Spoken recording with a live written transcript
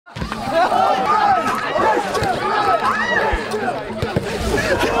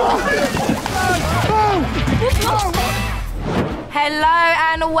Hello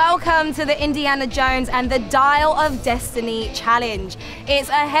and welcome to the Indiana Jones and the Dial of Destiny Challenge. It's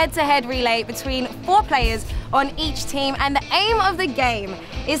a head-to-head relay between 4 players on each team, and the aim of the game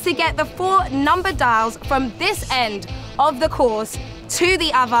is to get the 4 number dials from this end of the course to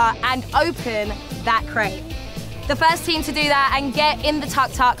the other and open that crate. The first team to do that and get in the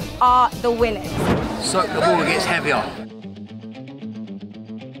tuk-tuk are the winners. So the ball gets heavier.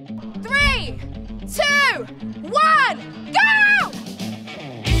 3, 2, 1, go!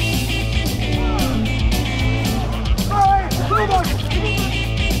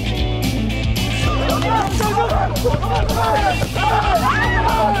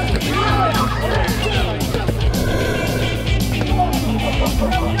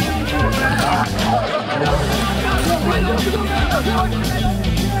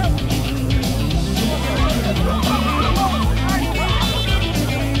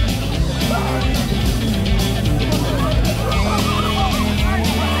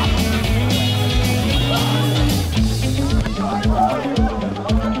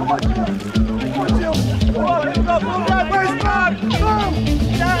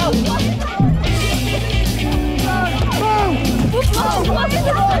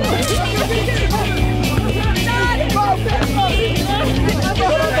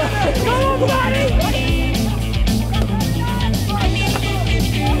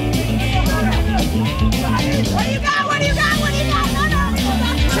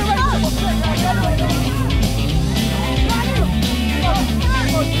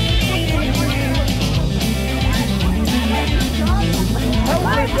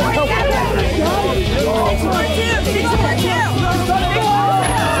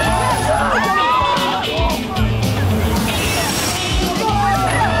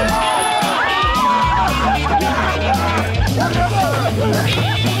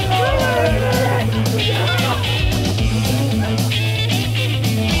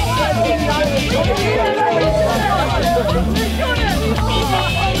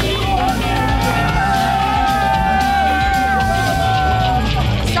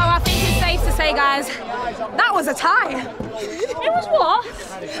 Guys, that was a tie. It was what?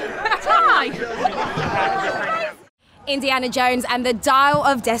 A tie. Indiana Jones and the Dial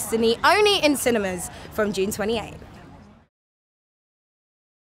of Destiny, only in cinemas from June 28.